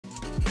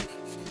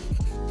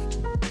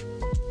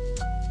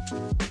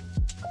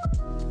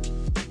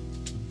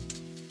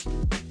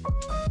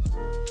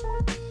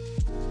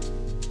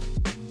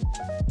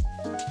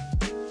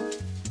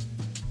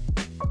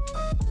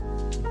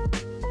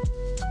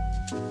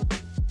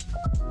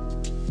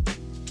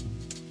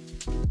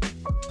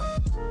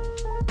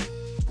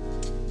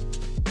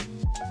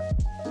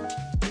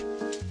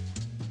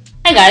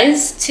Hi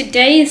guys,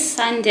 today is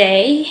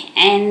Sunday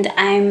and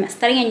I'm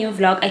starting a new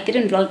vlog. I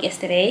didn't vlog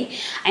yesterday.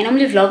 I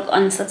normally vlog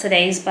on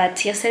Saturdays,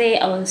 but yesterday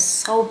I was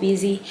so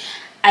busy.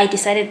 I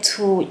decided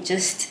to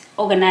just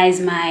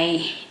organize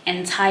my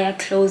entire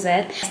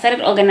closet. I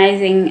started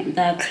organizing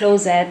the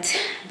closet,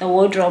 the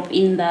wardrobe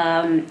in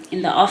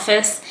the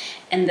office,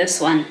 and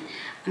this one.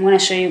 I'm gonna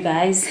show you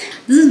guys.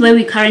 This is where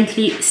we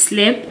currently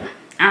sleep.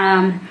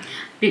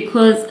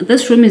 Because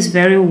this room is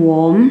very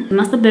warm. The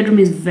master bedroom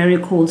is very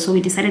cold, so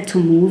we decided to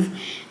move.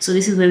 So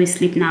this is where we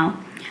sleep now.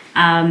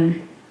 And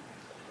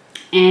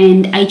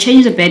I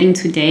changed the bedding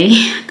today.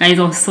 Guys,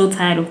 I was so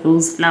tired of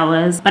those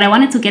flowers, but I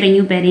wanted to get a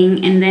new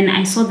bedding, and then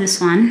I saw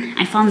this one.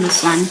 I found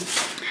this one.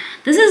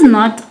 This is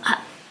not,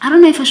 I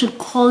don't know if I should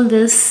call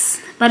this,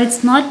 but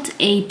it's not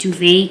a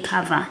duvet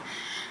cover.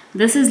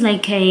 This is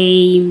like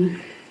a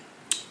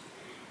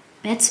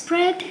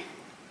bedspread.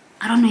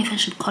 I don't know if I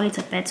should call it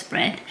a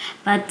bedspread,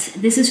 but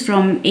this is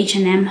from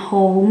H&M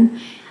Home.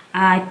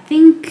 I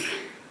think,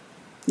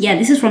 yeah,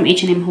 this is from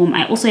H&M Home.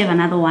 I also have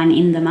another one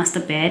in the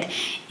master bed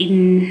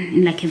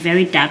in like a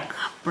very dark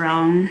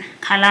brown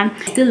color.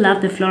 I still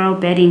love the floral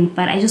bedding,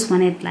 but I just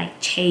wanted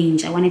like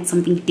change. I wanted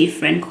something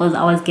different because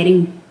I was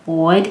getting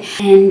bored,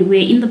 and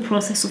we're in the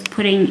process of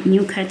putting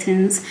new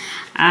curtains.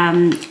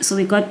 So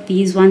we got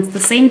these ones, the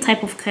same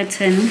type of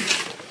curtain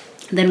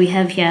that we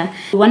have here.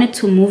 We wanted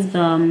to move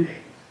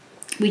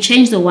we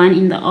changed the one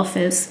in the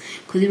office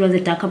because it was a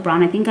darker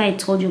brown. I think I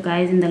told you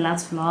guys in the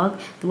last vlog,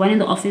 the one in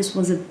the office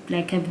was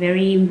like a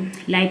very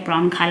light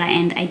brown color,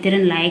 and I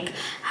didn't like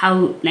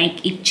how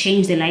like it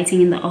changed the lighting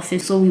in the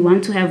office. So we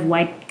want to have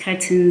white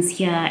curtains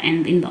here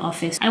and in the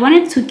office. I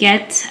wanted to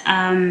get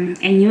a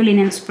new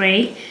linen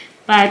spray,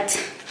 but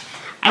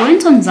I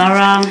went on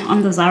Zara,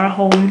 on the Zara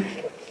Home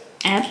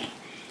app.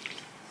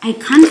 I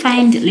can't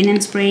find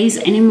linen sprays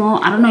anymore.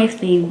 I don't know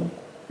if they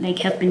like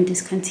have been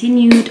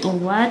discontinued or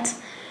what,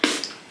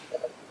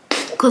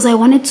 because I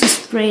wanted to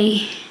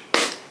spray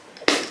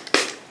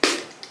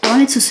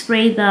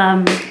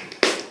the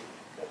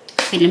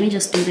okay, let me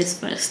just do this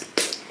first.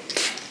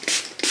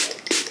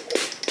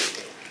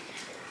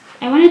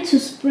 I wanted to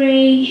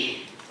spray,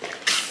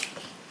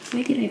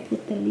 where did I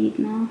put the lid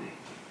now?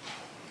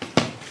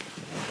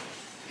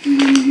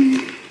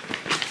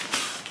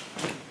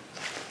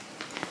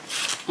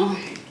 Oh,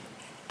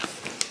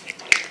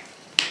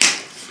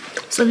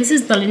 so this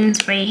is the linen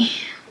spray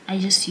I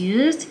just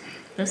used.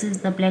 This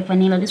is the black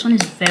vanilla. This one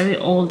is very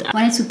old. I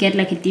wanted to get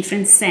like a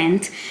different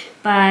scent,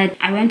 but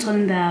I went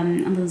on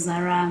the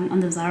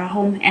Zara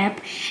Home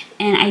app,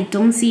 and I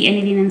don't see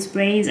any linen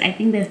sprays. I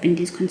think they've been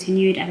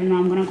discontinued. I don't know.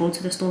 I'm gonna go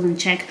to the stores and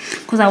check,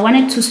 because I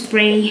wanted to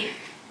spray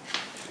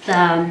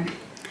not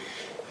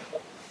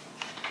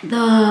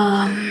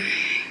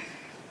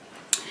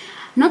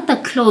the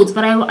clothes,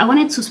 but I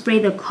wanted to spray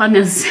the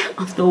corners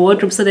of the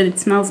wardrobe so that it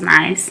smells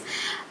nice.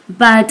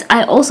 But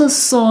I also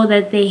saw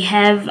that they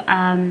have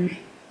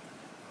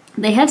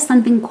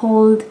something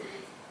called,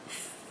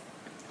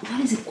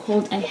 what is it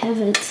called? I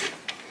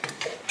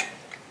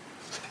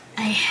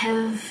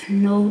have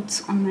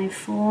notes on my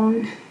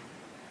phone.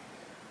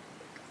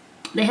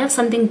 They have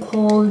something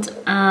called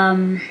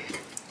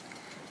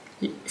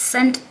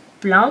scent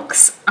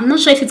blocks. I'm not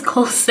sure if it's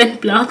called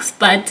scent blocks,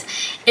 but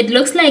it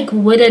looks like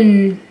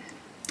wooden,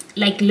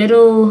 like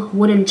little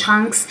wooden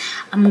chunks.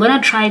 I'm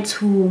gonna try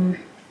to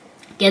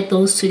get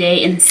those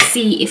today and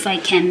see if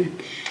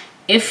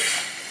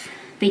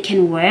they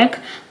can work,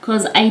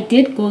 because I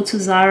did go to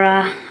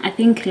Zara I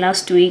think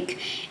last week,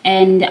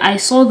 and I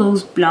saw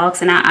those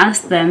blocks and I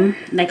asked them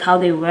like how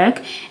they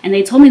work, and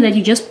they told me that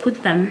you just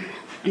put them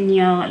on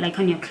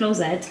your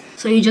closet.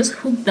 So you just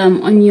hook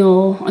them on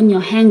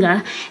your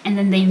hanger, and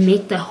then they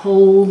make the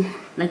whole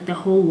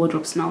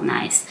wardrobe smell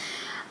nice.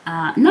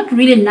 Not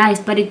really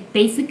nice, but it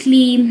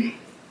basically,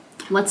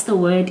 what's the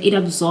word, it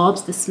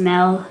absorbs the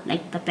smell,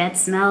 like the bad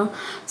smell.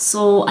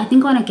 So I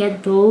think I want to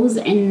get those,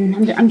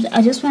 and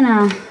I just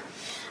want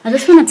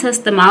to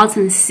test them out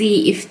and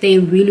see if they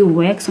really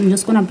work. So I'm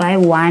just gonna buy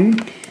one.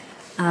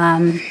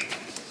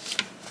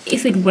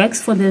 If it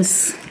works for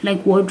this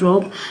like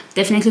wardrobe,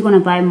 definitely gonna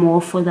buy more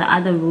for the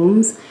other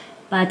rooms,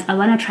 but I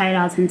want to try it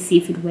out and see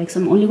if it works.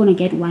 I'm only gonna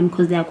get one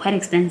because they are quite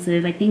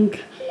expensive. I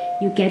think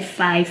you get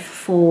five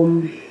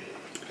for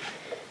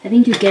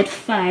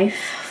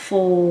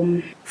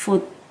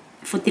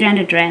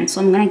 300 rand, so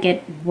I'm gonna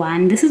get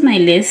one. This is my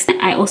list.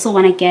 I also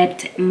want to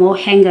get more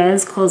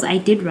hangers because I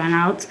did run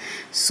out,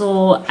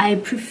 so I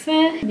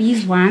prefer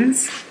these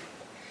ones.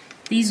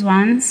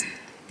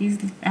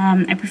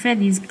 I prefer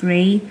these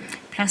gray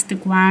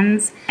plastic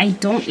ones. I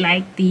don't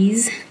like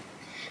these,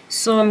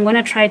 so I'm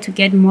gonna try to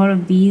get more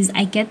of these.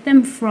 I get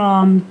them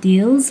from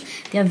Deals.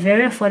 They're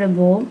very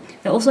affordable.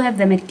 They also have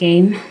them at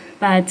Game,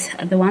 but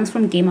the ones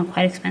from Game are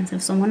quite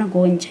expensive, so I'm gonna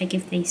go and check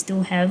if they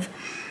still have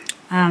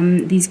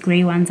these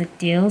gray ones at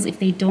deals. If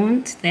they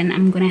don't, then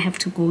I'm gonna have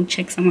to go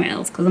check somewhere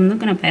else, because I'm not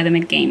gonna buy them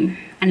at Game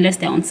unless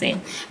they're on sale.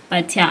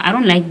 But yeah, I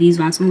don't like these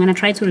ones, so I'm gonna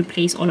try to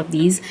replace all of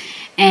these.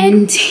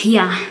 And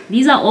yeah,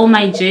 these are all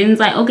my jeans.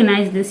 I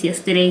organized this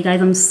yesterday,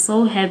 guys. I'm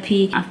so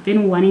happy. I've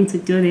been wanting to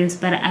do this,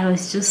 but I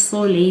was just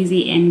so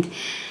lazy. And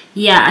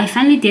yeah, I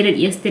finally did it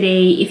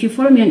yesterday. If you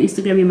follow me on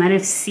Instagram, you might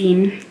have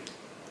seen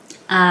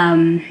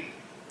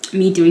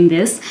me doing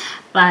this.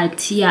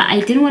 But yeah, I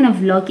didn't want to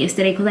vlog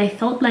yesterday because I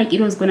felt like it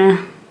was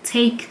gonna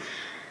take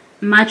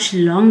much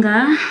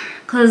longer,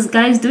 because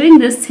guys, doing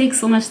this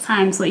takes so much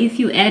time. So if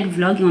you add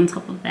vlogging on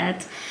top of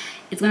that,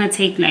 it's gonna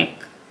take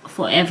like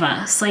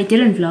forever. So I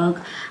didn't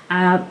vlog,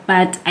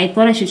 but I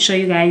thought I should show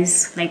you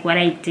guys like what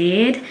I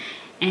did.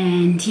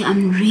 And yeah,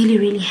 I'm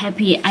really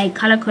happy. I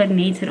color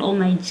coordinated all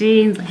my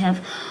jeans. I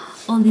have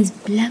all these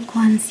black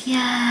ones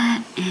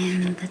here,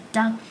 and the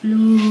dark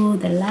blue,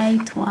 the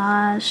light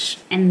wash,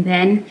 and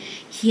then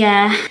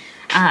here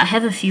I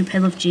have a few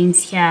pairs of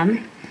jeans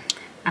here,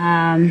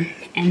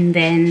 and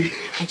then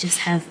I just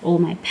have all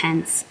my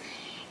pants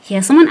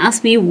here. Someone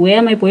asked me where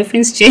are my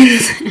boyfriend's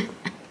jeans.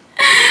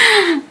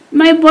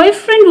 My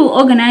boyfriend will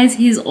organize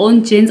his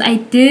own jeans. I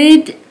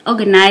did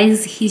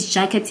organize his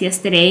jackets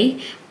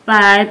yesterday,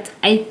 but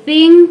I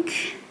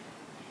think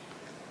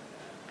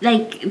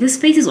like this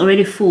space is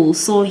already full,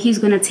 so he's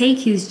gonna take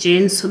his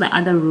jeans to the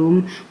other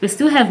room. We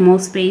still have more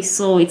space,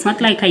 so it's not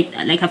like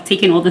I've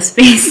taken all the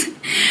space.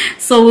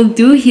 So we'll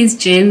do his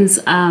jeans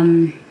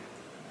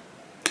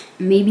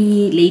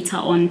maybe later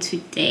on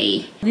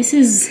today. This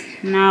is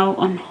now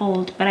on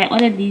hold, but I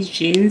ordered these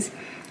jeans.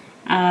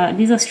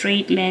 These are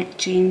straight leg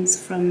jeans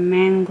from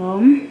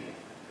Mango.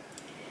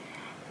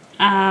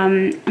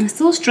 I'm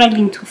still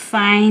struggling to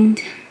find,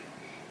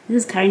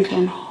 this is currently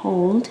on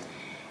hold,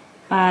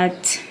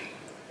 but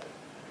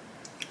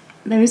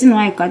the reason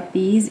why I got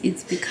these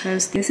is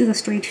because this is a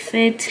straight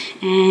fit,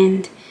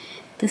 and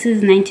this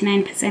is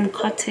 99%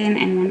 cotton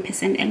and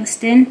 1%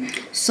 elastin.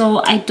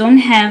 So I don't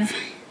have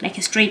like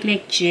a straight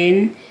leg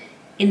jean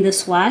in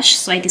this wash,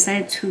 so I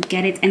decided to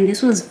get it. And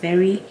this was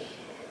very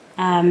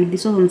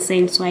this was on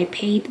sale, so I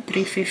paid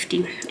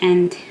 $3.50.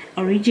 And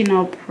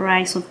original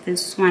price of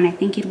this one, I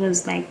think it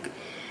was like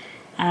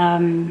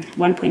 1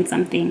 point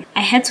something.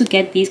 I had to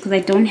get these because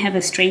I don't have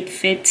a straight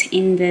fit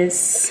in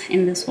this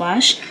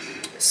wash.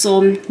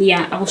 So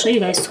yeah, I'll show you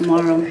guys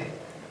tomorrow.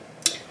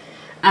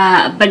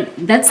 But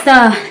that's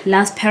the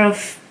last pair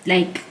of,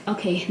 like,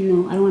 okay,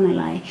 no, I don't want to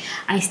lie.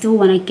 I still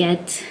want to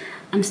get,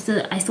 I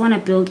still want to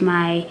build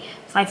my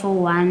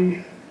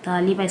 501,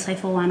 the Levi's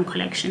 501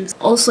 collections.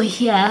 Also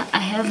here, I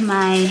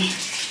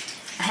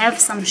have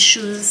some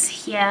shoes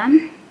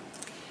here.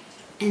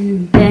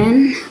 And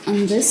then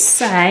on this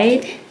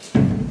side,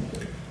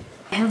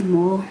 I have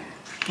more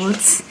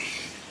boots.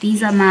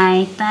 These are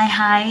my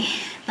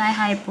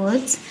thigh-high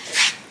boots.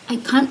 I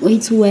can't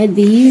wait to wear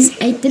these.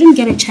 I didn't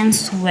get a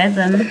chance to wear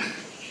them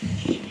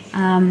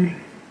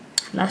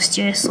last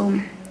year, so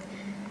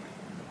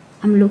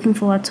I'm looking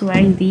forward to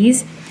wearing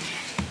these.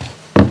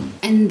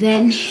 And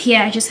then here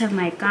I just have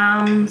my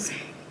gowns,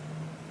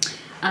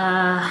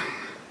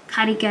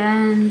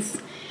 cardigans,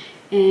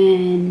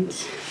 and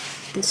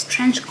this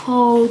trench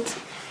coat,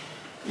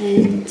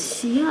 and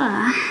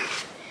yeah.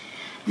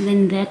 And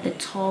then there at the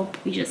top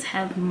we just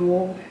have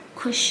more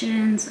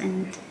cushions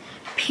and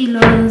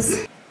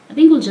pillows. I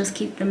think we'll just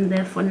keep them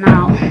there for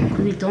now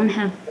because we don't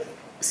have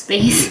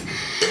space.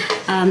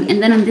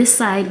 And then on this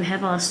side we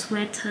have our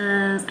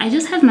sweaters. I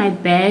just have my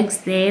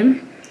bags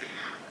there.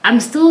 I'm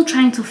still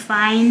trying to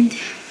find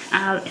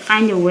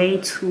a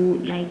way to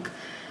like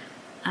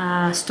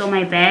store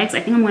my bags. I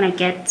think I'm gonna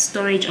get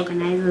storage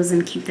organizers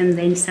and keep them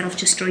there instead of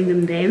just storing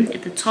them there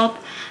at the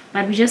top.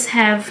 But we just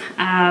have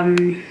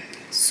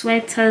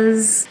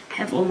sweaters. I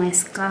have all my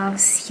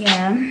scarves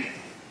here.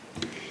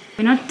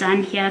 We're not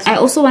done here. I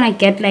also want to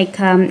get like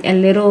a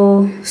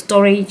little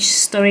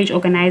storage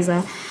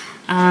organizer,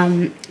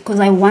 because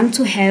I want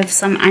to have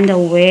some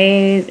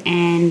underwear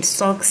and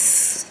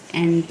socks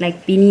and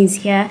like beanies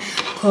here,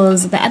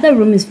 because the other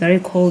room is very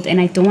cold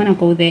and I don't want to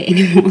go there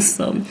anymore.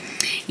 So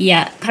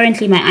yeah,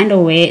 currently my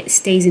underwear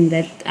stays in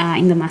that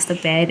in the master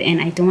bed,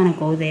 and I don't want to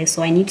go there,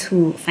 so I need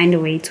to find a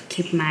way to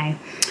keep my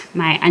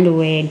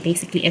underwear and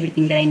basically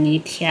everything that I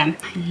need here.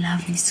 I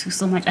love these two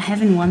so much. I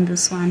haven't worn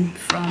this one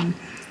from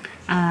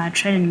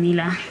Tread and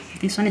Miller.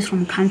 This one is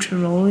from Country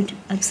Road.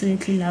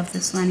 Absolutely love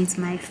this one. It's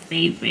my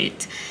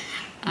favorite.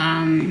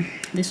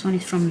 This one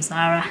is from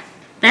Zara.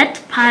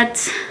 That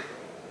part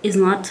is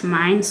not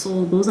mine,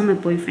 so those are my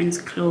boyfriend's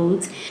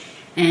clothes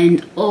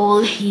and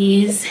all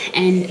his,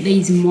 and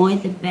there's more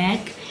at the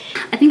back.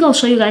 I think I'll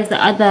show you guys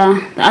the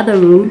other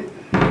room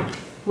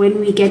when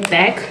we get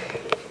back.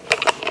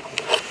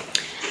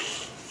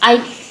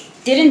 I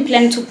didn't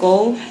plan to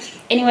go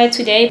anywhere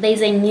today.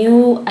 There's a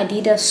new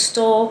Adidas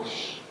store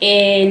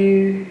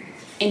in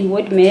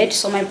Woodmid,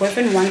 so my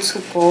boyfriend wants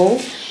to go,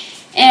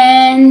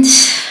 and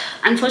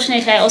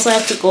unfortunately I also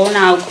have to go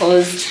now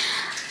because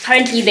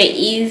currently there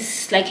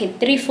is like a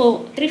 3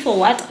 for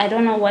what, I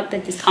don't know what the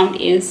discount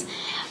is,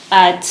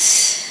 but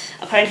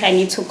apparently I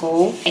need to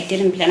go. I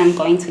didn't plan on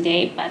going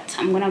today, but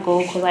I'm gonna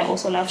go because I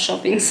also love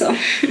shopping. So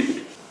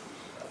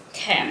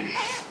okay,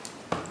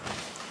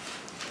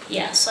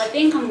 yeah, so I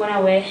think I'm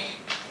gonna wear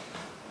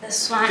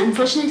this one.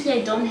 Unfortunately,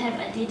 I don't have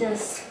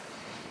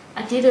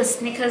Adidas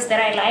sneakers that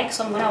I like,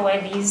 so I'm gonna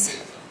wear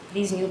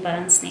these New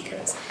Balance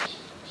sneakers.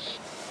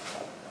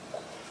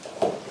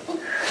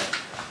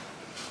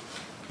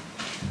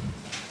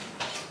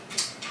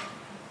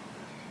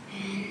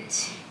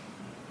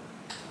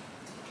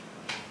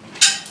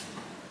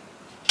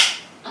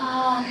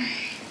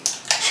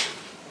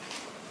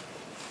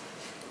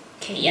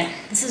 Okay, yeah,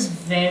 this is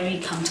very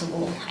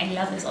comfortable. I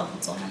love this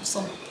outfit so much.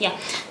 So yeah,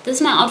 this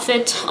is my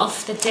outfit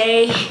of the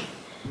day.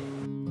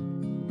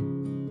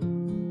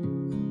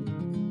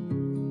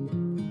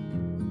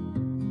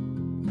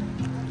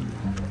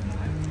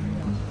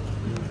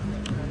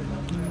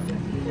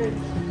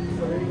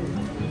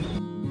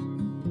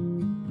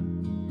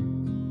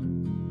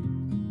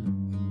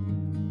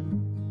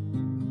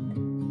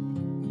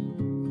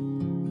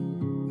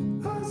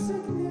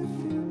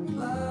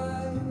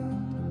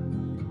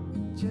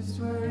 Just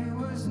where it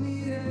was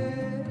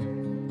needed,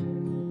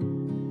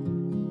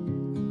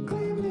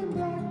 gleaming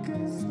black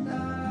as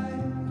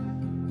night,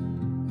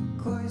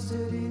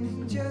 cloistered in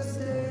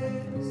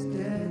injustice,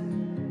 dead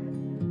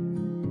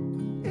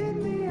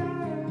in the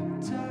eye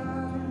of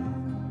time.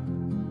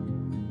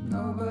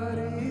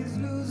 Nobody is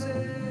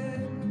losing,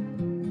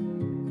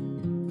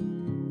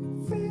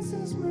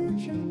 faces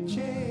merge and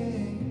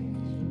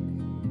change,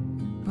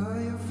 but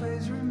your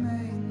face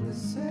remains the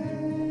same.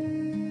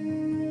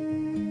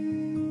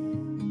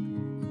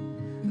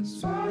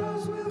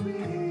 Swallows will be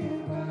here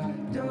by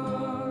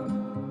dawn.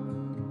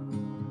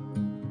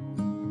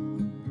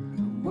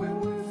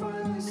 When we're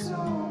finally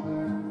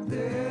sober,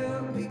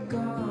 they'll be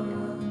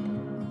gone.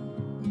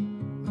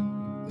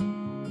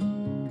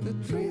 The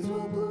trees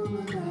will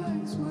bloom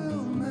and ice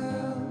will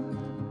melt.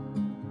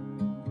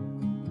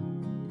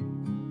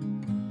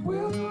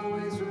 We'll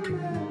always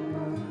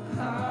remember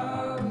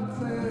how it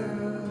felt.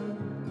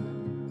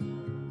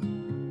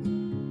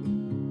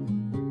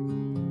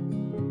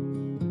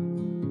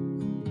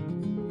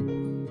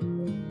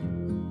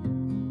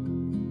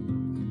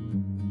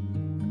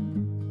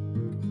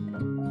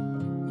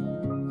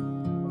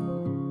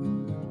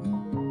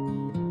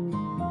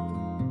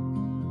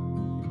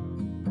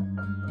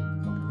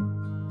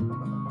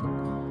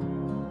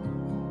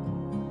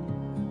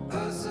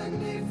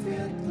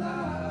 Significant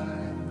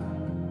life,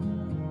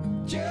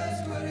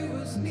 just what it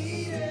was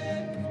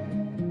needed,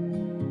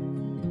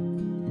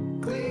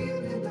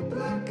 clean in the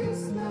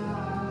blackest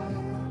night,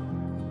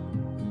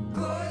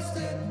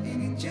 cloistered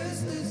in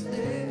injustice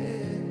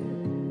dead,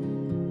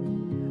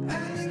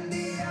 and in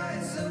the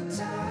eyes of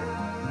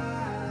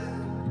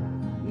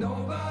time,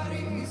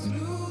 nobody is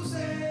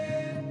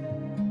losing.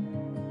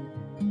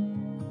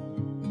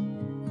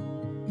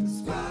 The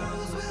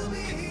sparrows will be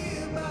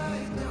here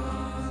by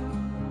dawn.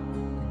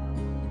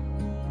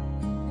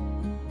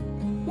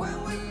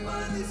 When we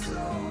finally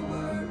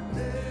sober,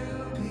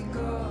 they'll be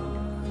gone.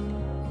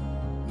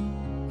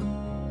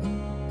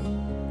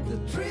 The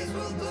trees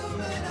will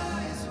bloom and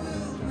ice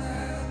will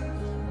melt.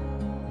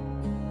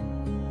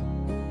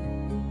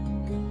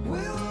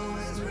 We'll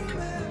always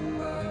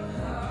remember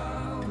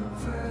how it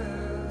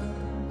felt.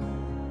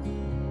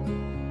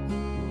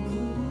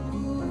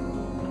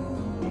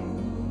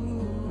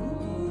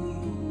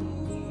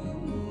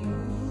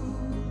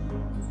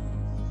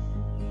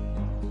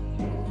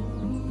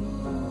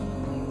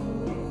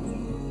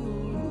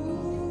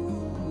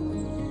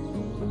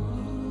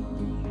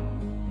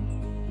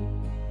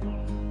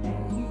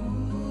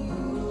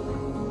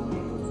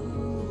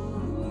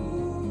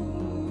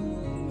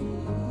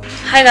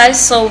 Hi guys,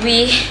 so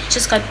we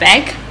just got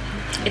back.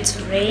 It's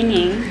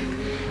raining.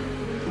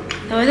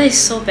 The weather is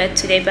so bad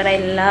today, but I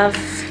love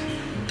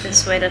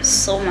this weather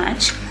so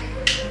much.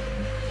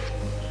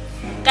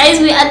 Guys,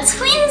 we are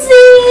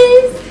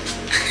twinsies.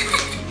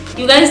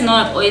 You guys know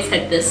I've always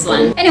had this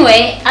one.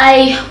 Anyway,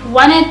 I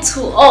wanted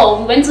to,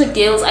 we went to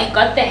Deals. I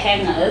got the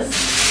hangers.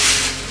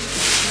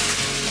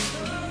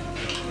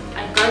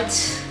 I got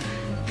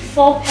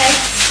 4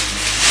 packs.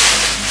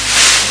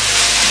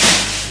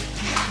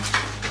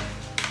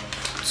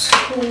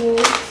 2, 3.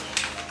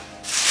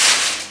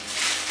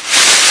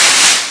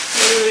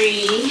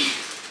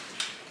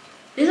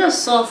 These are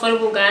so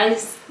affordable,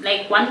 guys.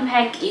 Like one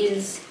pack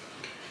is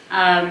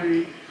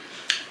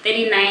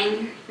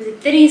 39, is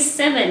it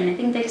 37? I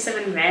think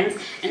 37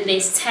 rands, and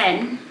there's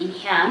 10 in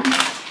here.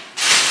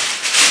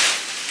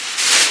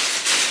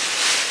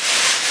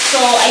 So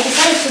I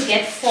decided to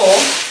get 4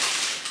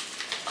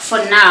 for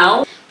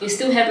now. We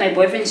still have my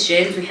boyfriend's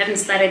jeans. We haven't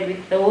started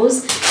with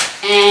those,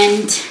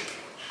 and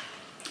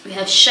we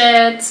have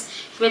shirts.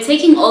 We're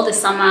taking all the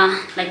summer,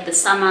 like the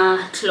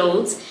summer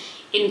clothes,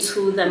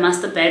 into the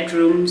master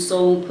bedroom.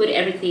 So we'll put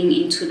everything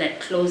into that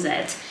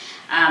closet,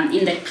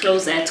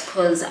 because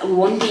we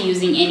won't be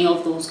using any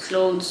of those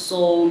clothes.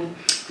 So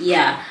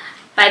yeah,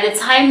 by the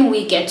time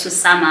we get to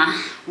summer,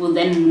 we'll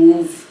then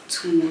move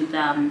to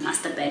the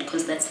master bed,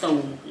 because that's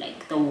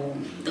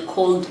the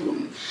cold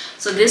room.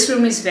 So this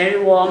room is very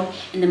warm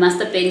and the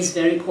master bed is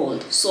very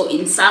cold. So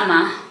in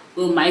summer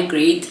we'll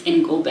migrate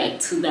and go back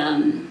to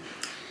the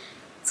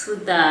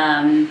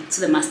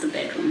master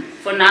bedroom.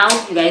 For now,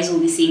 you guys will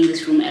be seeing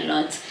this room a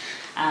lot.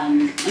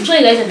 I'm sure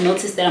you guys have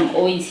noticed that I'm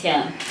always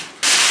here.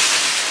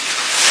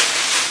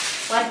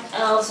 What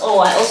else? Oh,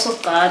 I also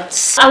got,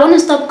 I want to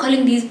stop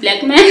calling these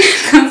black men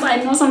because I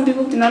know some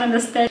people do not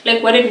understand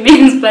like what it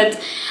means, but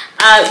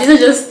these are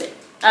just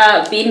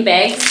bean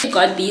bags. I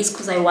got these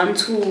because I want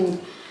to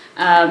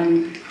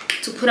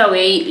put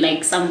away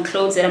like some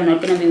clothes that I'm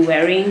not going to be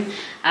wearing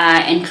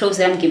and clothes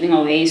that I'm giving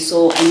away.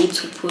 So I need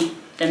to put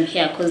them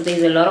here because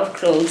there's a lot of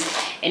clothes,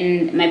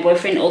 and my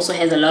boyfriend also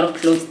has a lot of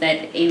clothes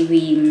that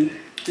we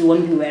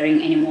won't be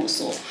wearing anymore,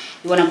 so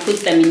we want to put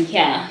them in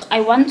here.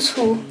 I want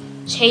to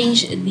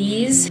change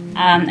these.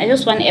 I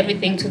just want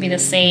everything to be the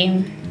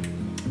same.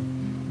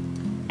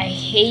 I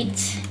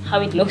hate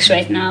how it looks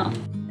right now.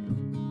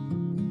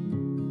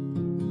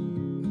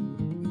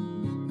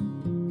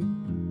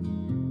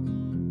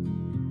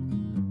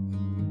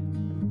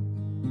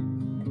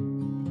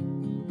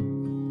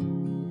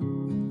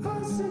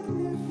 A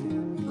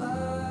significant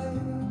light,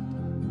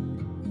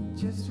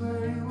 just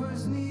where it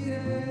was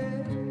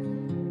needed,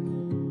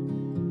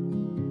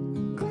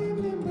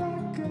 gleaming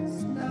black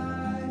as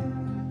night,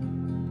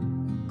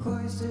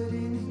 cloistered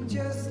in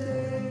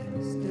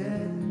injustice,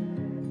 dead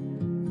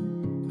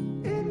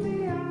in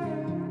the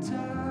eye of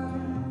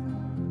time.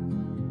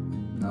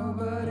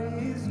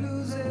 Nobody is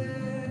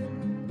losing,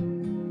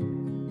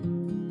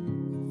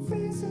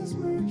 faces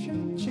merge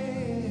and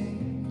change,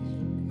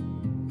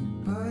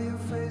 but your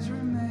face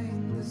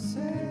remains the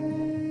same.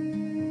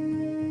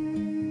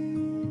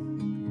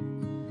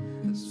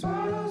 The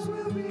swallows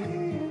will be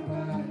here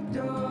by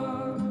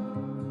dawn,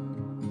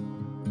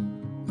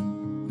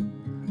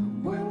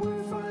 and when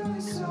we're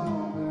finally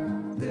sober,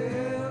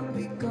 they'll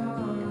be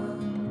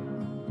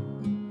gone.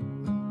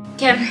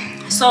 Okay,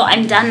 so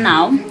I'm done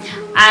now.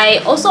 I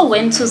also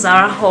went to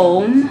Zara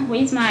Home.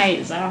 Where's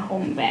my Zara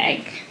Home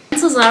bag? I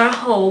went to Zara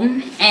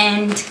Home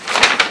and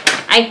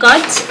I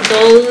got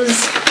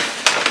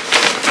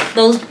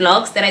those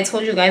blocks that I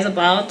told you guys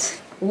about.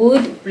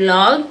 Wood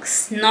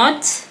blocks,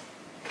 not,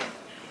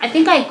 I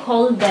think I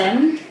called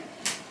them,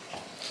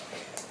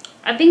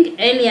 I think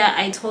earlier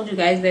I told you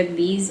guys that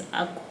these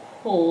are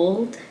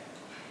called,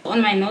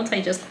 on my notes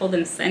I just call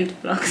them scent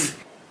blocks.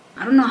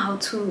 I don't know how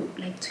to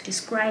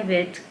describe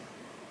it.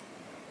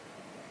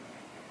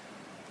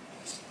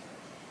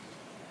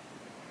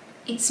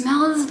 It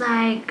smells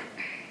like,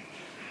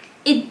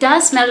 it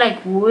does smell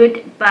like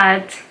wood,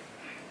 but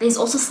there's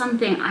also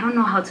something, I don't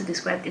know how to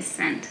describe this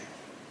scent,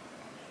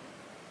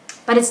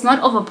 but it's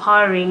not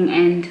overpowering,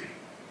 and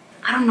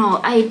I don't know,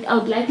 I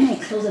would like my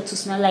closet to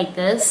smell like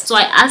this. So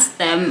I asked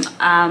them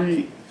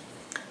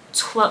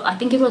I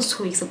think it was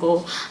 2 weeks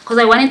ago, because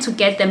I wanted to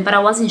get them but I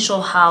wasn't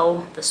sure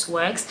how this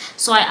works.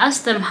 So I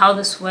asked them how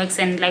this works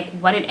and like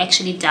what it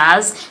actually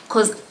does,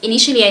 because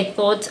initially I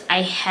thought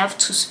I have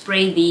to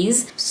spray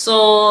these.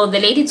 So the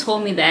lady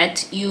told me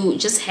that you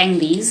just hang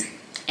these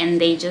and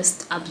they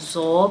just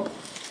absorb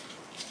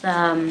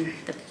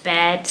the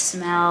bad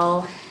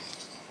smell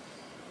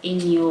in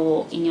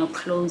your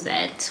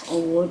closet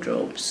or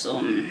wardrobe.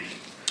 So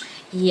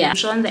yeah, I'm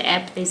sure on the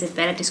app there's a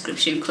better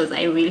description because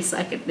I really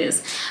suck at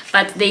this,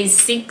 but there's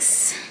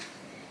six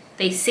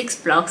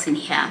blocks in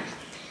here.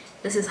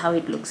 This is how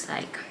it looks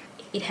like.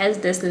 It has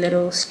this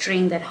little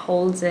string that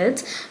holds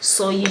it,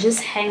 so you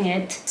just hang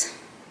it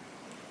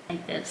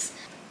like this.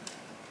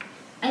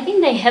 I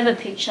think they have a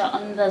picture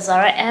on the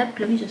Zara app.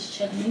 Let me just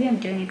check, maybe I'm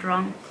doing it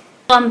wrong.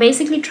 So I'm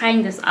basically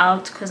trying this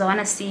out because I want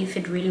to see if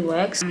it really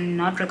works. I'm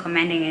not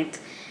recommending it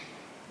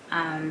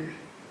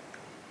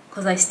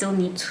because I still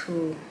need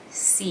to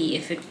see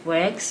if it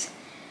works.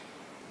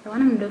 The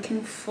one I'm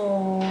looking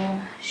for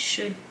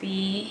should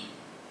I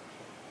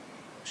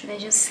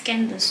just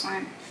scan this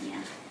one?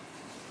 Yeah,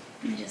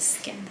 let me just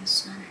scan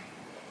this one.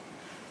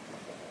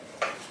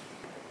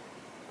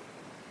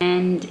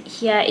 And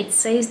here it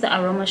says the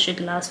aroma should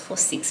last for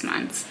 6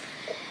 months.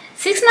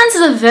 6 months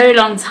is a very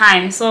long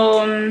time,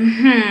 so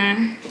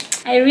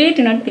I really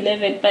do not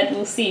believe it, but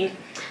we'll see.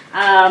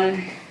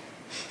 I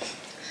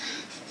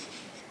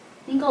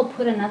think I'll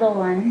put another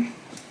one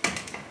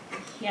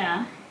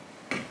here.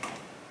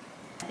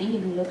 I think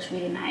it looks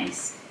really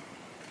nice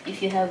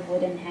if you have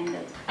wooden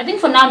handles. I think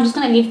for now I'm just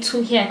gonna leave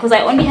 2 here because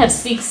I only have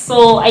 6,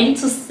 so I need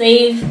to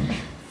save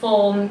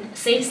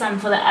some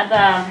for the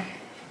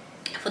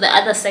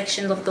other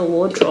sections of the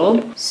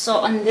wardrobe. So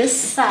on this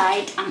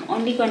side I'm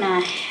only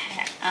gonna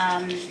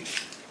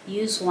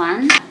use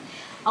one.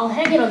 I'll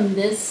hang it on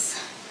this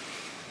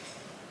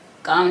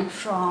gown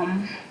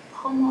from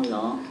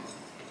Homolo.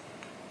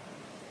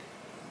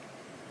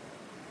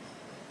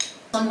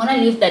 So I'm gonna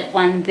leave that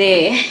one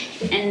there,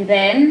 and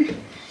then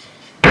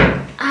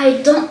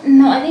I don't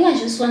know, I think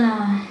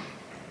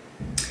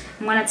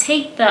I'm gonna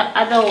take the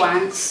other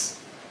ones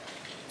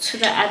to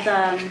the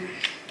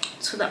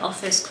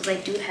office because I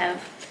do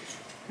have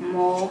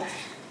more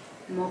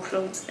more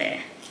clothes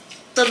there.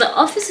 So the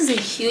office is a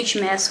huge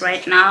mess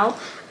right now.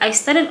 I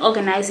started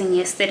organizing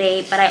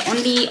yesterday, but I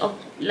only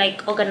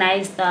like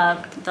organized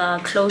the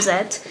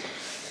closet,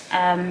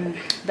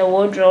 the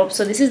wardrobe.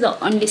 So this is the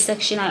only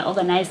section I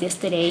organized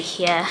yesterday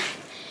here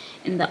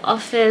in the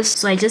office.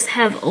 So I just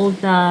have all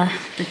the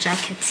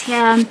jackets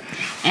here,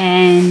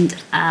 and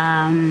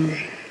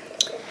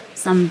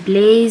some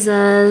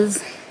blazers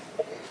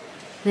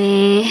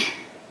there,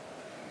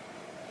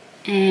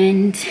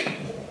 and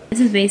this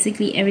is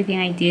basically everything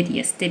I did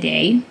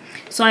yesterday.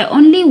 So I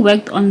only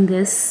worked on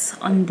this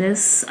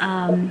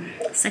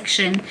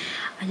section.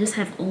 I just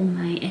have all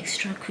my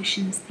extra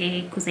cushions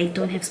there because I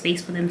don't have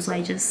space for them, so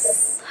I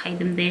just hide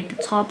them there at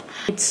the top.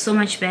 It's so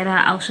much better.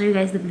 I'll show you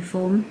guys the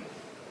before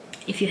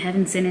if you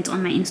haven't seen it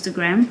on my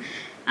Instagram.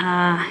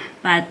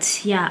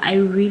 But yeah, I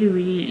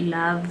really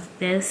love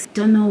this.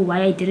 Don't know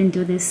why I didn't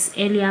do this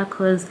earlier,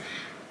 because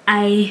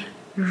I'm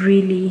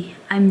really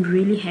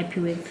happy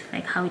with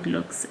like how it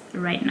looks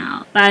right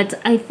now. But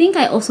I think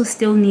I also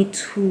still need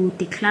to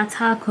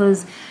declutter,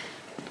 because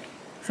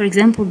for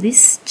example,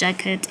 this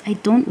jacket, I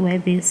don't wear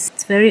this.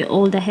 It's very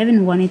old. I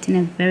haven't worn it in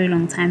a very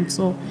long time,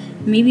 so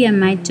maybe I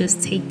might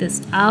just take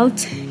this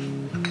out.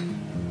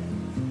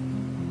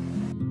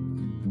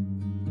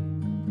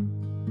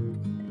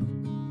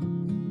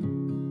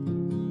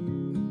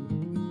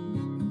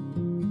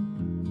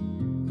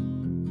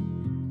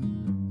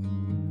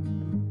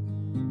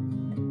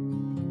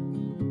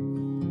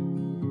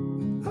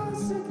 A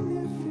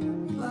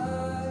significant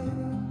light,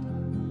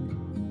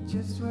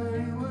 just where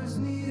it was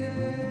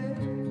needed,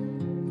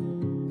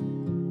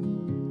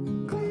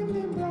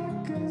 gleaming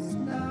black as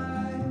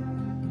night,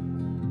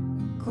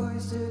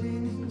 cloistered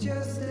in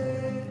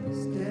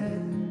injustice,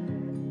 dead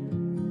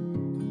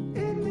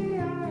in the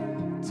eye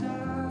of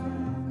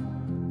time.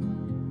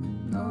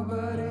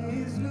 Nobody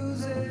is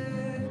losing,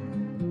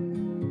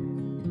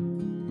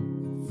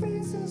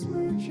 faces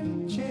merge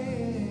and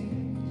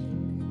change,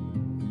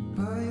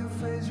 but your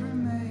face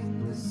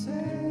remains the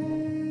same.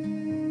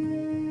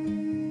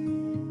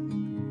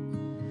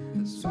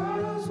 The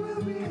swallows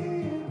will be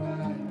here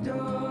by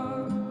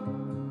dawn,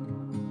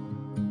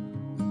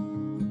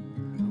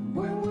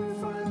 when we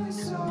finally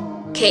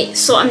saw. Okay,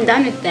 so I'm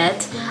done with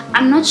that.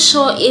 I'm not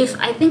sure if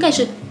I think I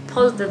should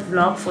pause the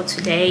vlog for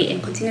today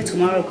and continue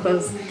tomorrow,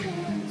 because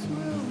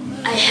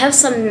I have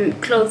some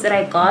clothes that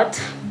I got,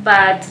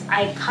 but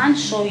I can't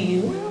show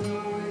you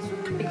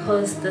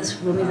because this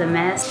room is a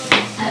mess.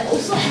 I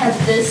also have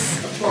this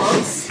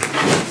box.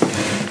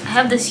 I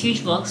have this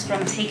huge box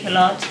from Take a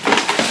Lot.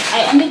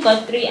 I only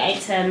got 3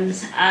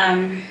 items.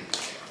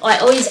 I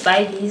always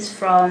buy these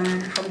from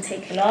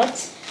Take a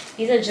Lot.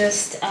 These are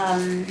just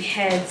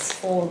heads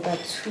for the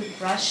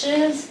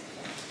toothbrushes.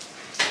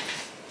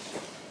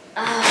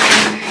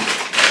 And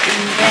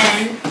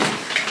then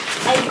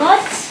I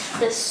got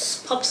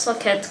this pop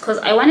socket because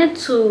I wanted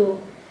to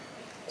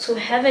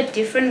have a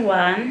different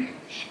one.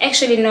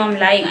 Actually, no, I'm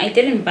lying. I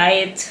didn't buy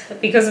it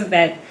because of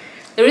that.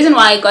 The reason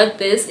why I got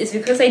this is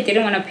because I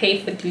didn't want to pay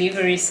for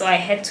delivery, so I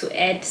had to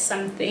add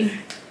something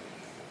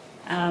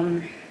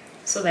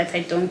so that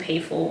I don't pay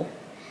for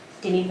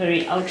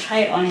delivery. I'll try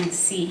it on and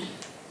see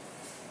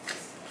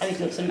how it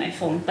looks on my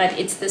phone. But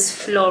it's this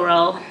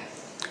floral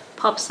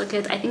pop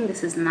socket. I think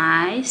this is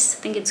nice. I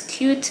think it's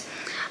cute.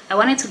 I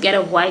wanted to get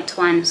a white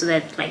one so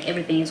that like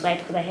everything is white,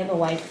 because I have a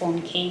white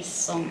phone case.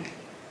 So,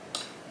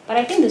 but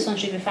I think this one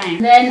should be fine.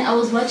 Then I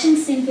was watching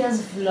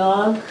Cynthia's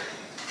vlog.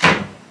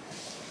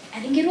 I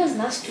think it was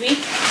last week.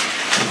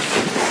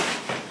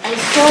 I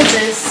saw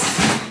this.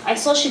 I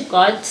saw she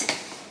got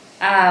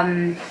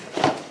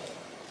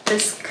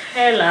this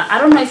curler. I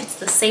don't know if it's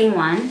the same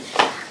one.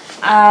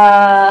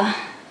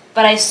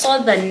 But I saw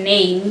the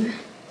name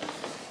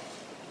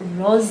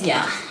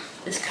Rosia,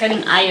 this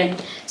curling iron.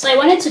 So I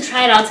wanted to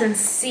try it out and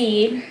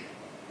see,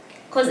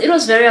 because it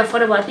was very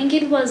affordable. I think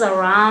it was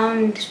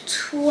around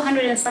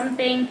 200 and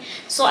something.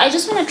 So I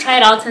just want to try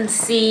it out and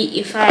see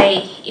if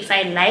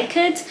I like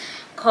it,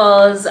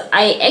 because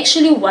I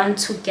actually want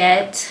to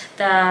get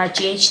the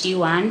GHD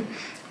one,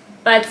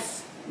 but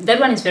that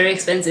one is very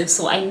expensive,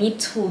 so I need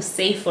to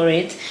save for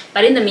it.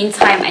 But in the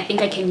meantime, I think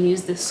I can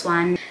use this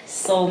one.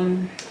 So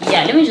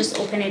yeah, let me just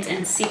open it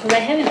and see, because I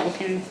haven't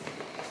opened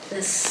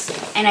this,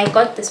 and I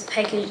got this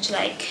package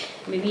like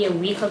maybe a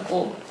week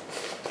ago.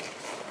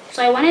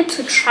 So I wanted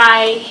to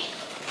try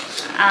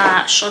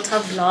shorter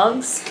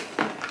vlogs.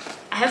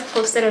 I have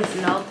posted a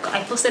vlog.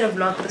 I posted a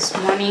vlog this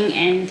morning,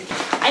 and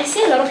I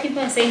see a lot of people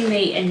are saying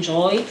they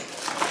enjoy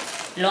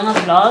longer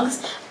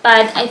vlogs,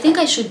 but I think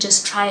I should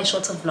just try a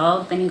shorter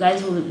vlog. Then you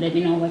guys will let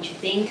me know what you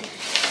think.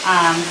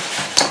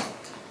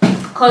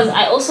 Because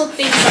I also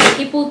think some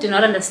people do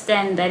not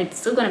understand that it's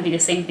still going to be the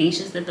same thing, it's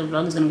just that the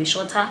vlog is going to be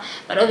shorter.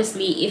 But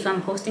obviously, if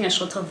I'm posting a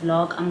shorter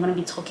vlog, I'm going to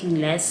be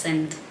talking less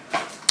and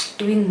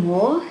doing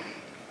more.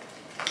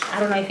 I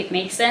don't know if it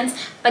makes sense,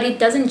 but it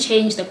doesn't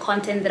change the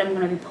content that I'm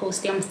going to be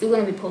posting. I'm still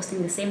going to be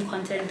posting the same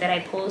content that I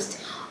post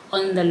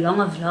on the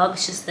longer vlog.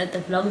 It's just that the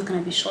vlog is going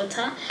to be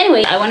shorter.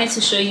 Anyway, I wanted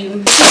to show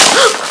you.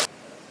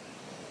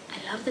 I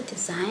love the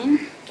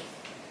design.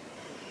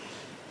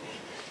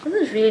 This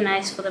is really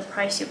nice for the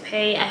price you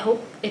pay. I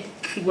hope it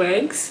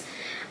works,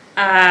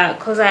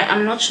 because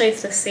I'm not sure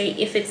if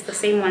it's the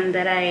same one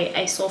that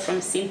I saw from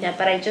Cynthia,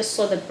 but I just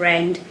saw the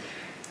brand.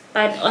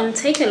 But on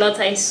Take A Lot,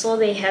 I saw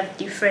they have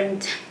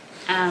different,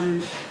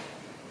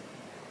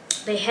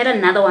 they had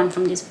another one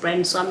from this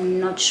brand, so I'm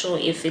not sure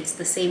if it's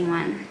the same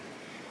one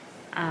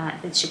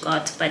that you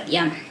got. But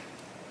yeah,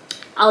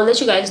 I'll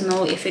let you guys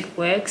know if it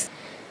works.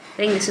 I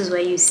think this is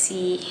where you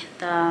see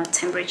the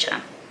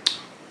temperature.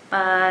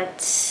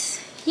 But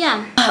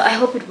yeah, I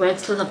hope it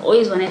works, because I've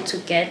always wanted to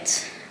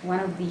get one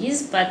of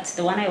these, but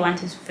the one I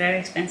want is very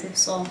expensive,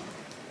 so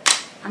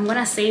I'm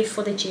gonna save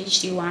for the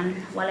GHD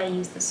one while I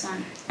use this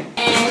one.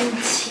 And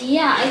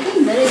yeah, I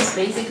think that is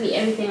basically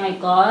everything I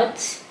got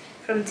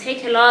from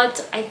Take A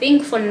Lot. I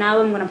think for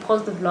now I'm gonna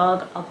pause the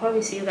vlog. I'll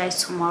probably see you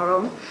guys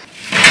tomorrow.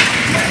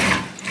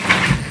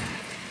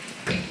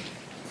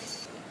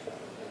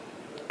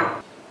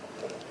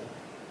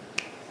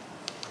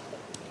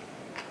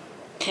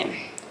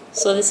 Okay,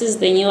 so this is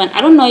the new one.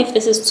 I don't know if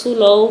this is too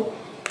low,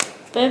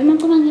 but I'm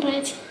not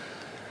right.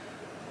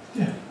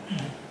 Yeah.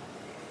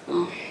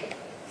 Oh,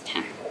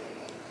 okay.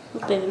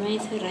 Baby,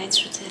 right.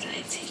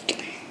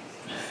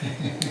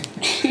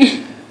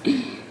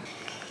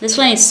 This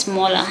one is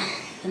smaller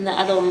than the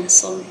other one,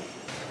 so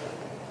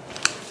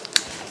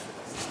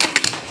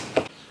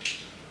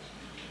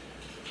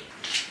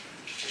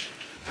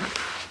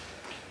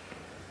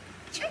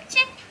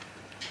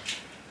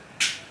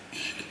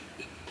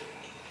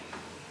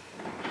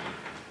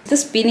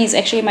this beanie is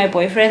actually my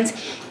boyfriend's.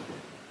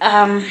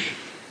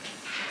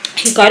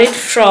 He got it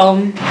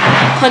from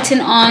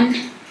Cotton On,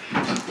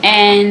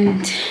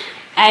 and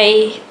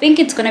I think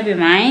it's gonna be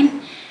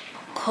mine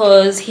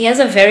because he has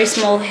a very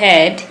small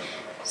head,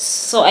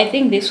 so I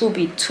think this will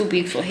be too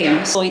big for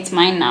him, so it's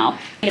mine now.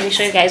 Let me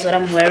show you guys what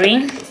I'm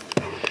wearing.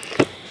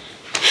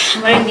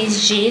 I'm wearing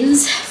these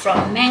jeans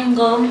from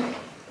Mango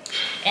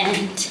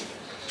and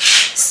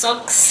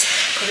socks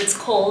because it's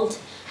cold.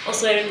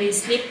 Also wearing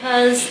these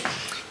slippers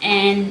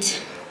and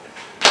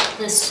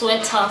the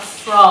sweater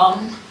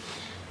from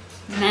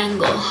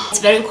Mango. It's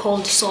very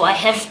cold, so I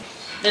have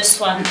this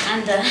one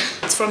under.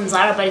 It's from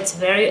Zara, but it's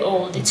very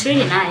old. It's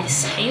really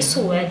nice. I used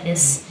to wear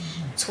this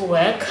to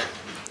work.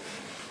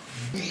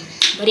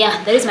 But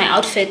yeah, that is my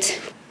outfit.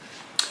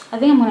 I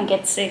think I'm gonna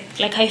get sick.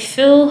 Like I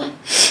feel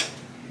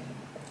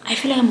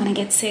like I'm gonna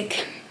get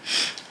sick.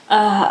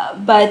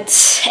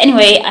 But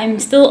anyway, I'm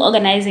still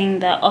organizing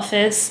the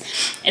office.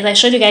 As I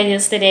showed you guys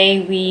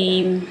yesterday,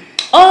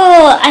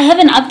 oh, I have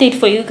an update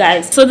for you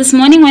guys. So this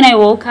morning when I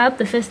woke up,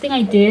 the first thing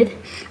I did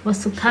was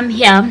to come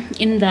here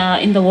in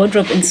the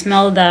wardrobe and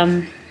smell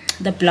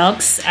the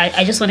blocks.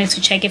 I just wanted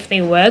to check if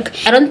they work.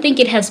 I don't think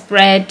it has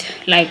spread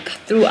like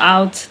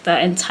throughout the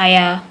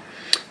entire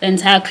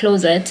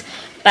closet,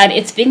 but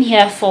it's been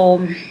here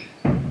for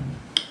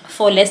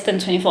less than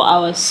 24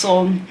 hours.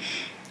 So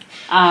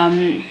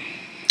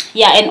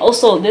yeah, and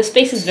also the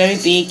space is very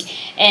big,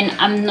 and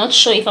I'm not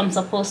sure if I'm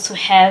supposed to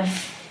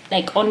have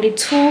like only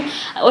two.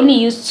 I only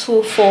use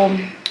two for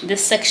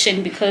this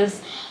section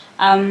because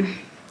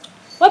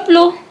what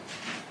blue?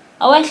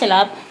 So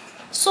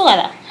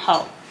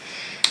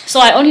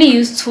I only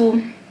use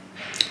two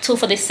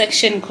for this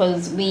section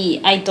because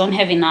I don't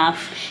have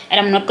enough, and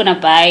I'm not gonna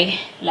buy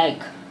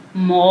like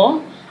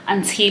more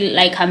until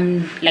like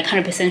I'm like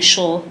 100%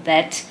 sure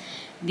that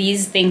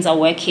these things are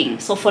working.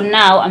 So for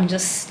now I'm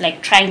just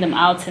like trying them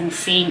out and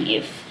seeing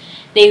if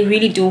they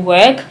really do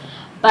work,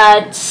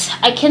 but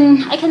I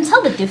can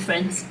tell the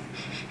difference.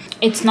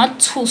 It's not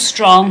too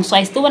strong, so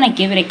I still want to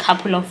give it a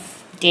couple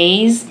of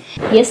days.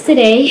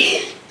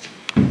 Yesterday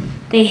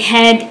they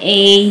had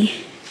a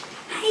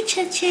hi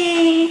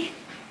Chache.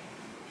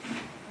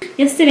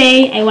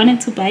 Yesterday I wanted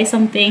to buy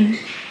something.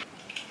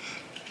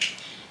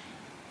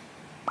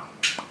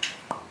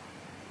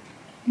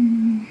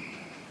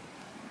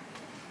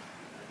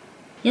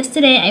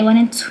 Yesterday I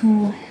wanted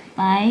to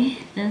buy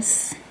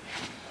this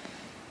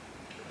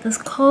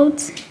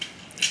coat.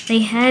 They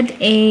had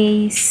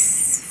a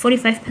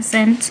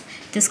 45%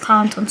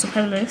 discount on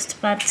Superlist,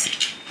 but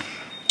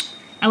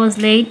I was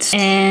late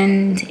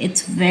and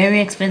it's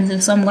very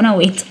expensive, so I'm gonna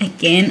wait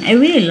again. I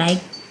really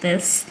like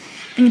this.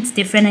 I think it's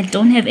different. I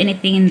don't have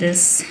anything in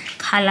this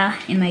color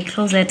in my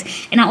closet,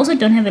 and I also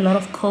don't have a lot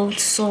of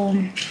coats, so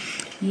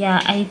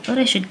yeah, I thought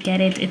I should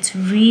get it. It's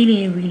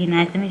really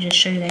nice. Let me just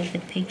show you guys the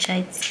picture.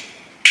 It's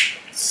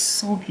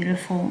so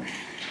beautiful,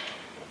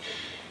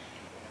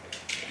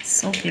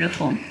 so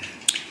beautiful.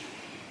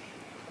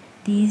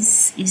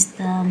 This is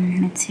the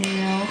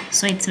material,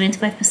 so it's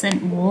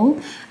 25%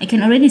 wool. I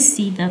can already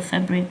see the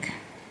fabric.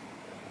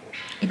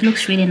 It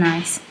looks really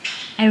nice.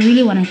 I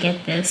really want to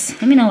get this.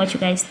 Let me know what you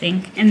guys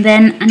think. And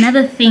then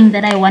another thing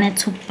that I wanted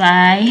to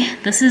buy,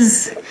 this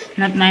is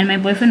not mine, my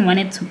boyfriend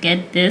wanted to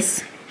get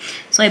this,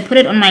 so I put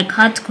it on my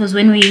cart because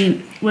when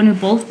we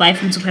both buy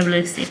from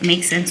Superlist, it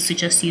makes sense to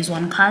just use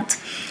one cart.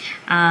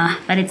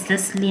 But it's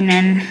this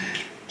linen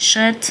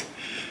shirt.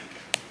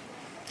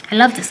 I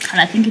love this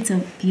color. I think it's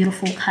a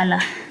beautiful color.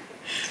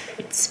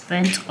 It's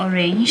burnt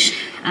orange.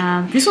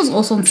 This was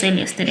also on sale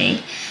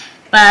yesterday,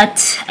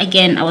 but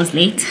again I was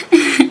late.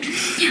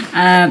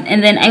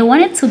 And then I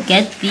wanted to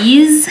get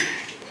these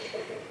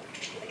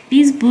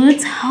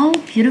boots. How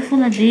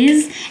beautiful are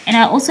these? And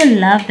I also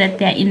love that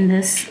they're in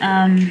this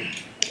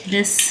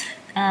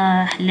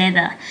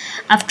leather.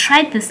 I've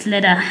tried this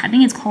leather. I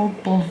think it's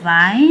called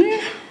bovine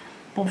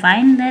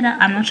leather.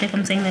 I'm not sure if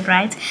I'm saying that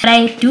right, but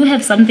I do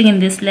have something in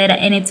this leather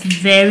and it's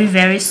very,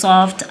 very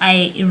soft.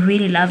 I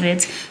really love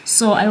it,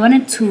 so I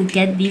wanted to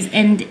get these.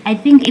 And I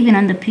think even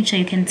on the picture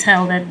you can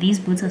tell that these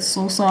boots are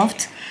so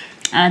soft.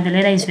 The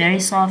leather is very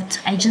soft.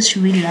 I just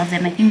really love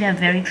them. I think they're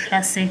very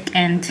classic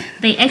and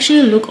they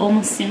actually look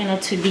almost similar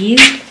to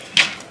these.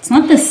 It's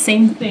not the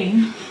same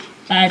thing,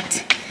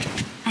 but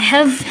I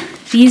have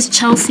these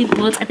Chelsea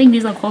boots. I think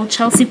these are called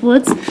Chelsea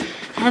boots.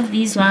 I have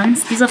these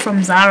ones. These are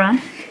from Zara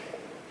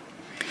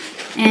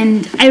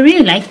and I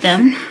really like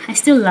them. I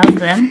still love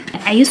them.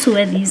 I used to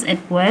wear these at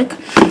work.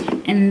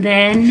 And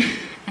then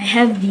I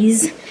have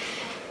these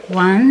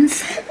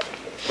ones.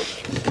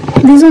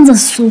 These ones are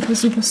super,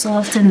 super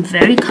soft and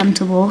very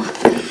comfortable.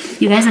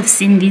 You guys have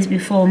seen these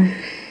before.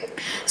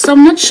 So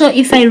I'm not sure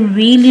if I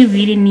really,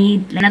 really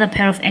need another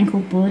pair of ankle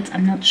boots.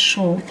 I'm not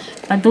sure,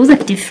 but those are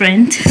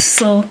different.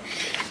 So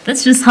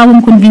that's just how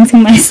I'm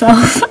convincing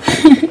myself.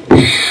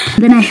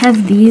 Then I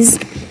have these,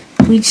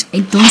 which I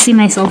don't see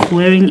myself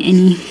wearing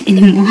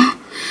anymore,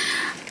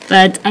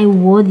 but I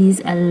wore these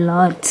a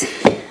lot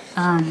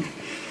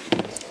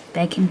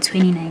back in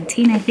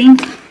 2019, I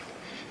think.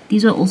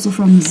 These were also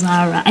from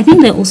Zara. I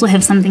think they also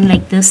have something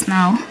like this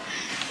now,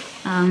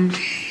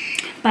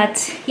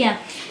 but yeah,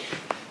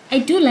 I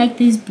do like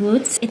these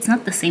boots. It's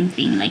not the same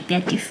thing, like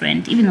they're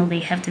different, even though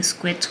they have the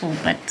square toe,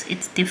 but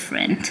it's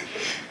different.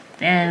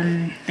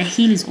 The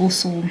heel is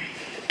also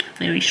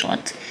very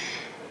short.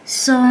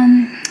 So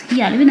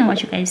yeah, let me know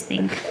what you guys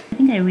think. I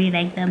think I really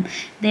like them.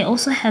 They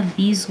also have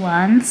these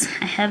ones.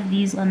 I have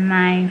these on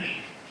my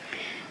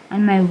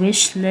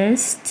wish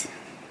list.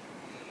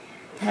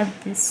 I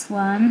have this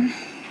one,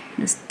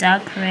 this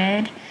dark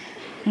red.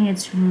 I think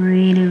it's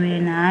really,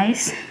 really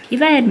nice.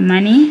 If I had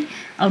money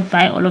I would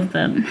buy all of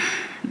them,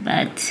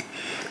 but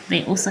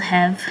they also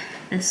have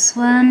this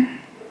one.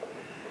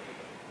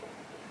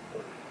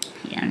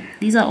 Yeah,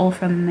 these are all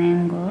from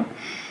Mango.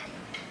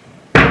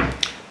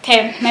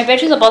 Okay, my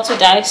battery is about to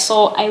die,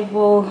 so I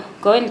will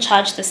go and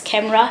charge this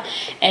camera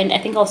and I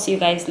think I'll see you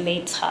guys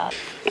later.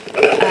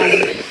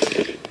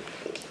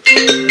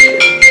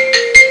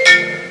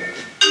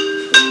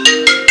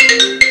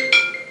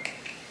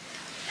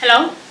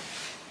 Hello?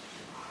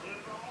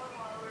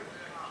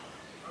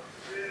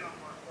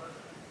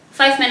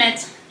 5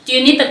 minutes. Do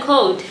you need the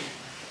code?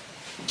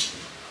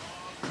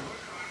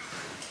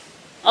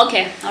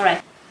 Okay,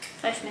 alright.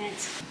 5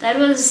 minutes. That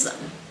was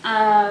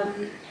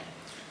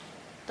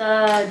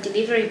the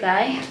delivery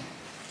guy.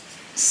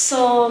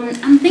 So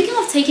I'm thinking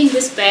of taking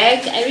this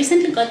bag. I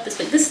recently got this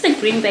bag. This is the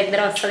green bag that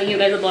I was telling you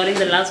guys about in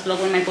the last vlog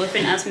when my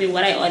boyfriend asked me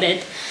what I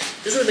ordered.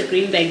 This is the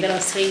green bag that I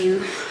was telling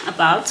you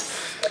about.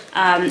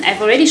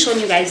 I've already shown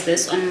you guys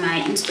this on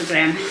my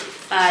Instagram,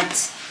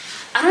 but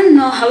I don't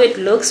know how it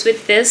looks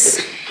with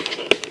this.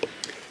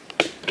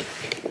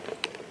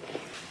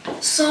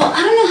 So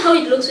I don't know how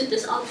it looks with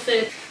this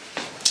outfit.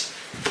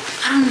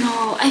 I don't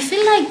know. I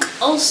feel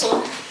like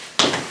also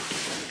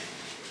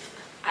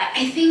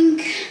I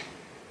think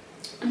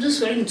I'm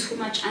just wearing too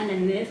much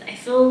underneath. I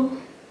feel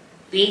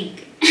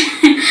big.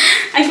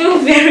 I feel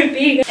very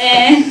big,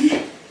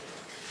 and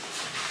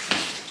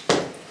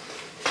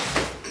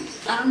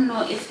I don't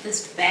know if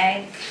this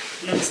bag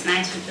looks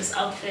nice with this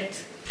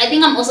outfit. I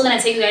think I'm also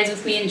gonna take you guys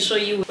with me and show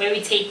you where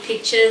we take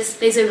pictures.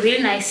 There's a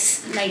really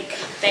nice like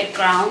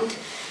background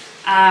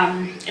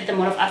at the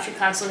Mall of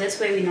Africa, so that's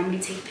where we normally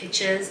take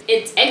pictures.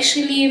 It's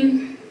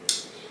actually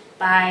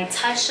by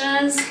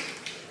Tasha's,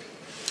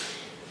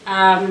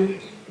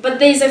 but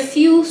there's a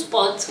few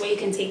spots where you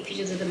can take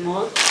pictures at the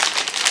mall.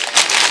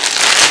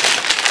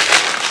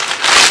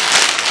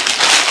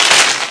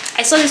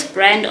 I saw this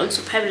brand on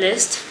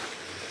Superbalist.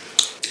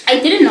 I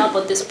didn't know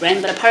about this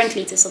brand, but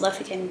apparently it's a South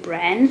African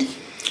brand.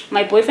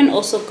 My boyfriend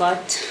also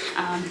got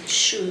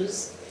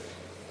shoes,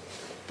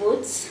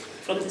 boots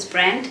from this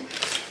brand.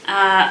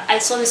 I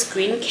saw this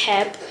green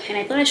cap and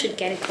I thought I should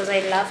get it because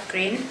I love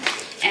green.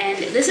 And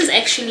this is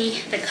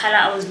actually the color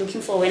I was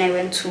looking for when I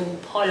went to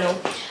Polo.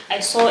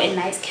 I saw a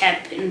nice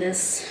cap in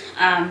this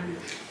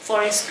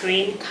forest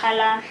green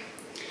color,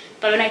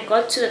 but when I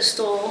got to the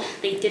store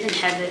they didn't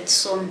have it,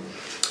 so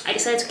I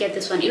decided to get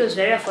this one. It was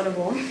very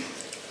affordable.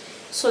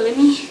 So let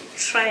me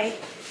try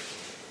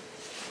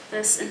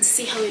this and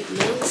see how it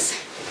looks.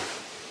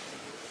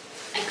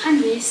 I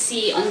can't really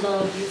see on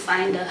the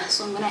viewfinder,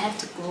 so I'm gonna have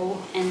to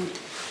go and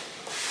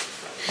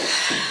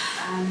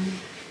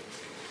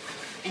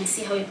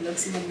see how it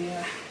looks in the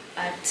mirror.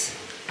 But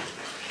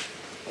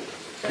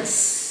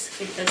this,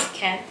 with this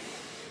cap,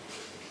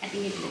 I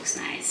think it looks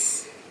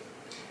nice,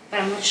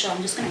 but I'm not sure.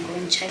 I'm just gonna go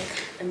and check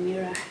the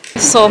mirror.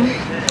 So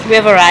we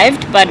have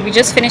arrived, but we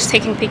just finished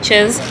taking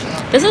pictures.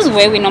 This is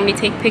where we normally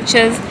take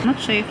pictures. I'm not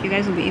sure if you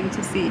guys will be able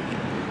to see.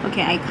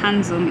 Okay, I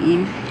can't zoom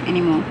in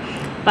anymore,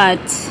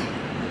 but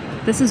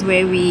This is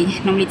where we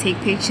normally take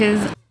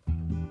pictures.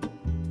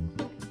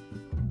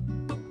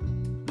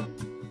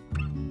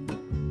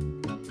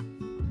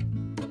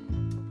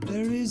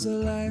 There is a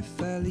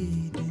life I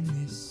lead in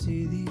this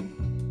city,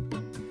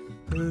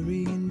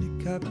 hurrying to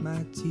cut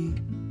my teeth.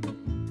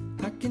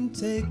 I can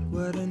take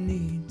what I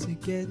need to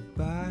get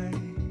by.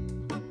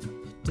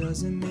 It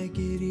doesn't make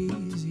it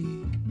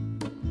easy.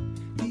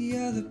 The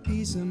other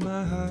piece of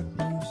my heart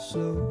moves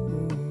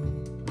slow,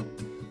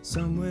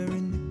 somewhere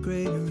in the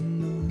great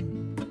unknown.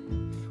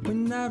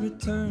 When I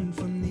return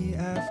from the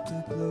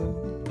afterglow,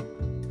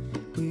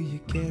 will you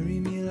carry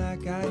me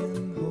like I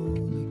am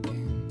whole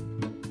again?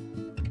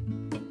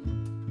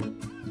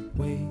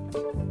 Wait,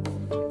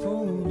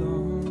 hold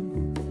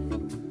on,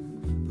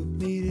 put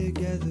me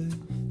together,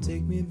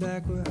 take me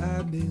back where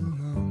I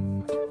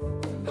belong.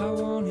 I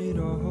want it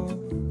all.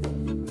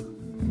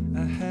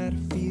 I had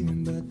a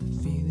feeling, but the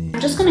feeling.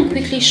 I'm just gonna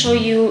quickly show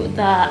you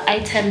the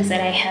items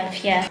that I have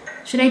here.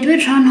 Should I do a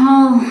try on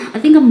haul? I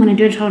think I'm gonna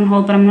do a try on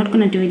haul, but I'm not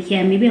gonna do it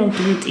here. Maybe I'll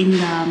do it in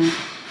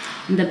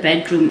the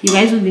bedroom. You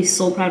guys will be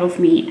so proud of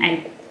me.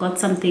 I got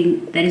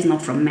something that is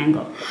not from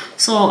Mango.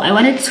 So I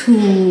wanted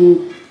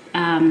to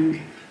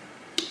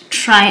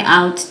try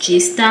out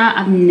G-Star.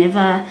 I've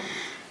never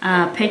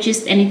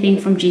purchased anything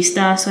from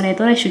G-Star, so I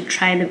thought I should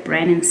try the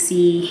brand and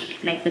see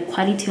like the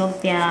quality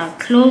of their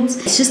clothes.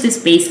 It's just this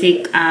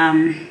basic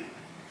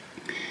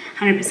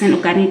 100%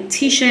 organic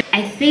t-shirt.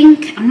 I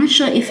think, I'm not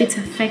sure if it's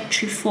a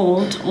factory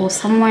fault or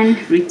someone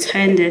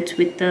returned it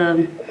with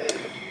the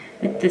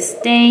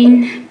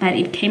stain, but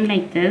it came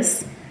like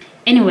this.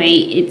 Anyway,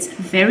 it's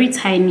very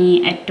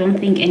tiny. I don't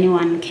think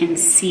anyone can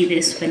see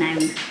this when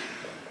I'm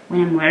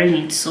wearing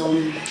it, so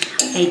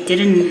I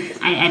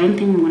don't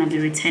think I'm gonna be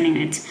returning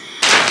it.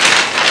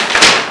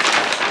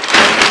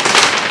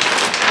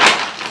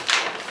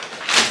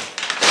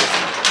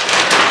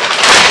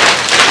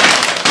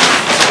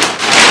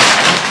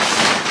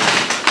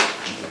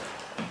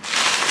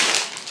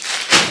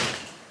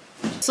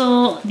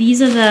 So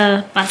these are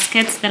the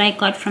baskets that I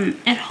got from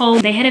at home.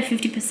 They had a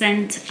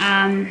 50%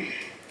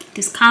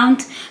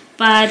 discount,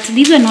 but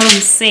these were not on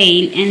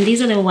sale, and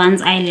these are the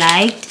ones I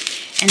liked,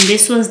 and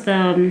this was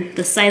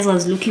the size I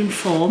was looking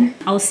for.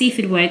 I'll see if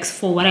it works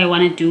for what I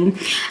want to do.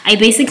 I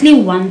basically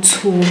want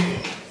to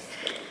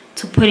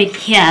put it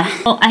here.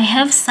 So I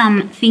have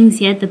some things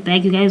here at the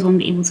back. You guys won't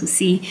be able to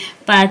see,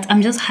 but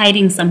I'm just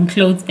hiding some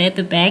clothes there at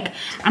the back.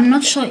 I'm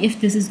not sure if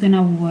this is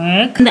gonna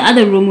work. In the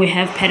other room we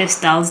have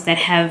pedestals that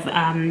have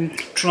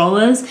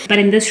drawers, but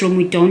in this room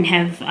we don't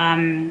have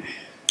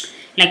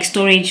like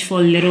storage for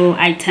little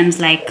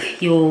items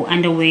like your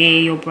underwear,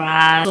 your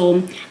bra.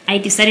 So I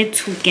decided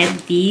to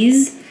get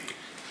these.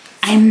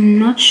 I'm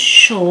not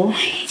sure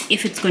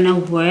if it's gonna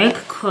work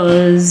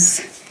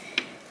because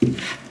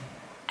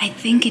I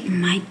think it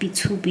might be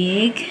too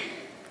big.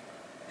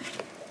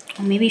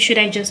 Or maybe should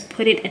I just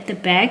put it at the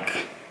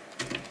back?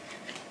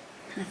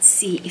 Let's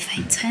see, if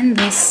I turn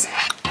this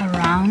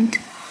around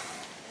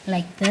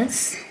like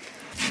this,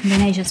 and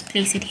then I just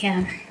place it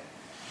here.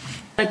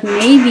 But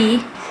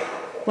maybe,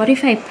 what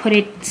if I put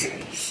it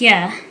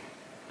here,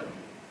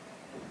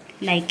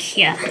 like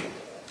here?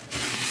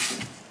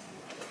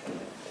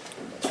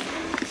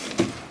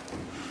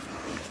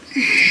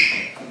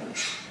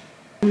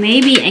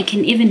 Maybe I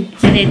can even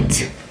put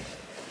it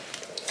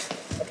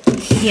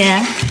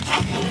here,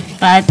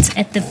 but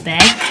at the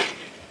back,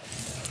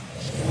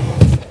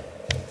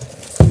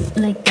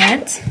 like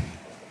that,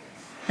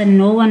 then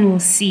no one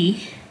will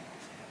see.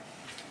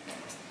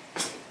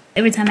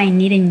 Every time I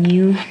need a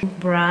new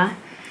bra,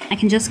 I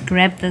can just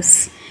grab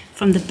this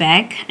from the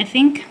back. I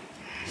think,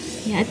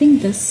 yeah, I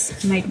think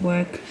this might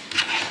work.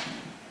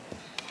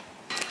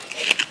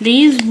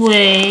 These were,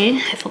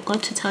 I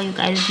forgot to tell you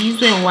guys,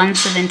 these were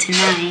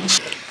 $179.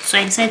 So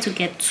I decided to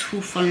get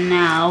two for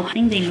now. I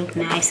think they look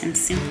nice and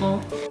simple.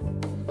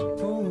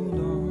 Hold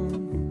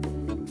on,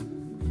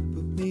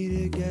 put me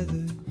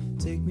together,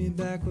 take me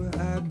back where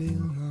I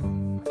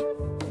belong.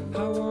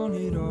 I want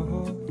it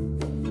all.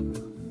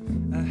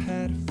 I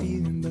had a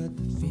feeling, but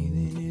the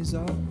feeling is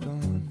all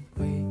gone.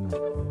 Wait,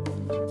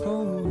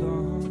 hold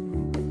on,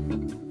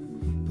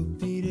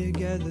 put me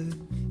together,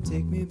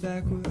 take me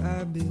back where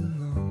I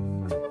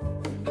belong.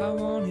 I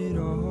want it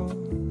all.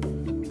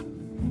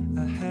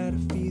 I had a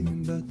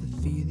feeling, but the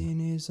feeling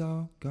is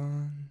all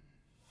gone.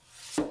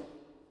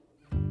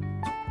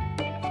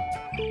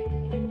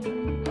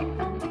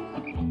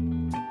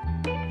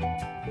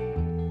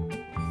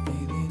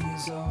 Feeling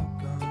is all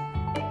gone.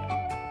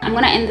 I'm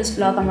gonna end this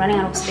vlog. I'm running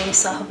out of space,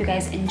 so I hope you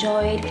guys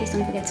enjoyed. Please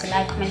don't forget to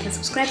like, comment, and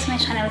subscribe to my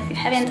channel if you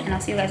haven't, and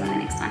I'll see you guys on the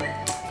next one.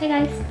 Bye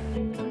guys.